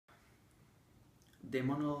The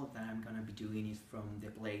monologue that I'm gonna be doing is from the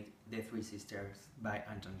play The Three Sisters by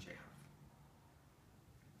Anton Chekhov.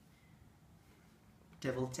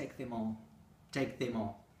 Devil, take them all. Take them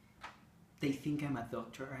all. They think I'm a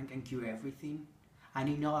doctor and can cure everything. I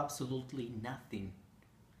know absolutely nothing.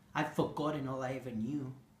 I've forgotten all I ever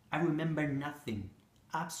knew. I remember nothing.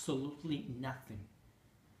 Absolutely nothing.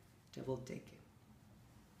 Devil, take it.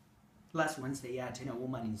 Last Wednesday I attended a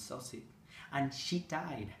woman in Sussex and she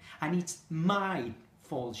died. And it's my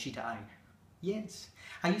fault she died. Yes,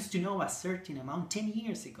 I used to know a certain amount 10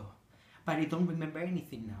 years ago, but I don't remember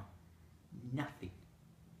anything now. Nothing.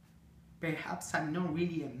 Perhaps I'm not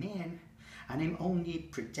really a man and I'm only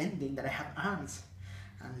pretending that I have arms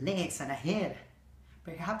and legs and a head.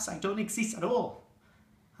 Perhaps I don't exist at all.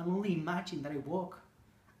 I only imagine that I walk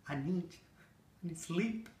and eat and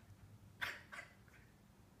sleep.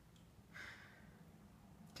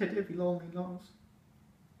 The devil only knows.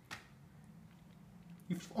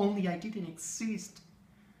 If only I didn't exist.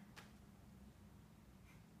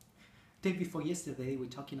 Day before yesterday, we were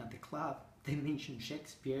talking at the club. They mentioned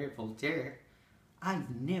Shakespeare, Voltaire. I've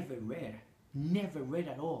never read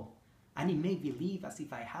at all. And it made me believe as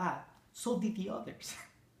if I had. So did the others.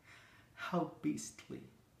 How beastly,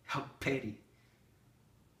 how petty.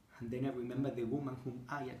 And then I remember the woman whom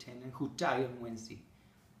I attended who died on Wednesday.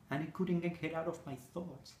 And I couldn't get her out of my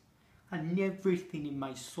thoughts. And everything in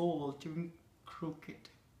my soul turned crooked,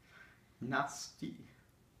 nasty,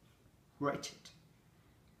 wretched.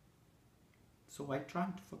 So I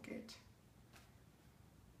tried to forget.